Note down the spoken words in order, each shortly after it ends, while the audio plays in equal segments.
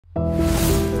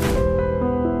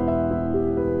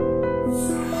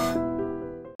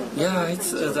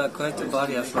It's quite a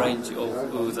various range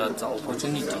of the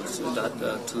opportunities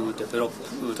that to develop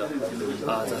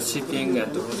the shipping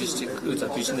and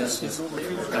logistic businesses,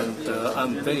 and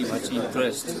I'm very much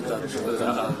impressed that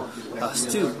there are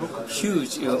still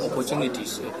huge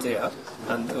opportunities there,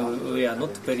 and we are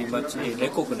not very much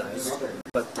recognized.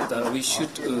 But we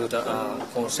should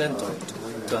concentrate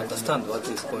to understand what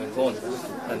is going on,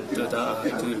 and it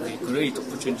will be a great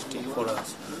opportunity for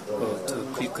us to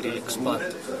quickly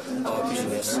expand our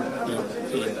business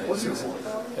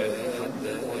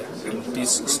in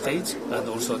this state, and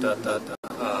also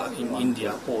in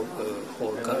India, whole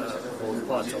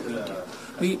parts of India.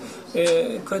 We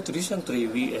quite recently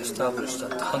we established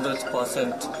that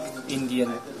 100%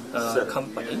 Indian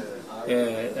company.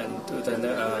 And then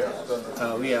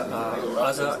we are,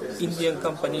 as an Indian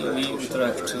company, we would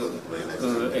like to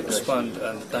expand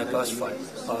and diversify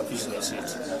our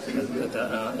businesses, and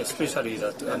especially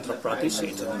that Andhra Pradesh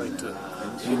is quite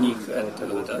unique and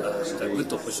the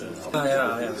good opportunity.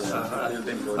 I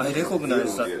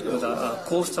recognize that the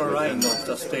coastal line of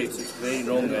the state is very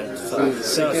long, and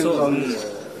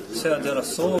there are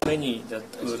so many the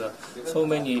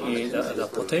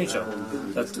potential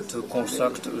that to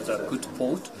construct the good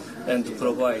port and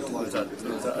provide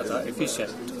the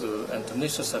efficient and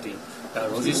necessary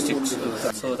logistics,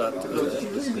 so that it will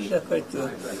be quite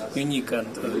unique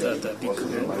and the big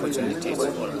opportunities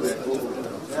for us.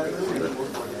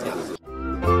 Yeah.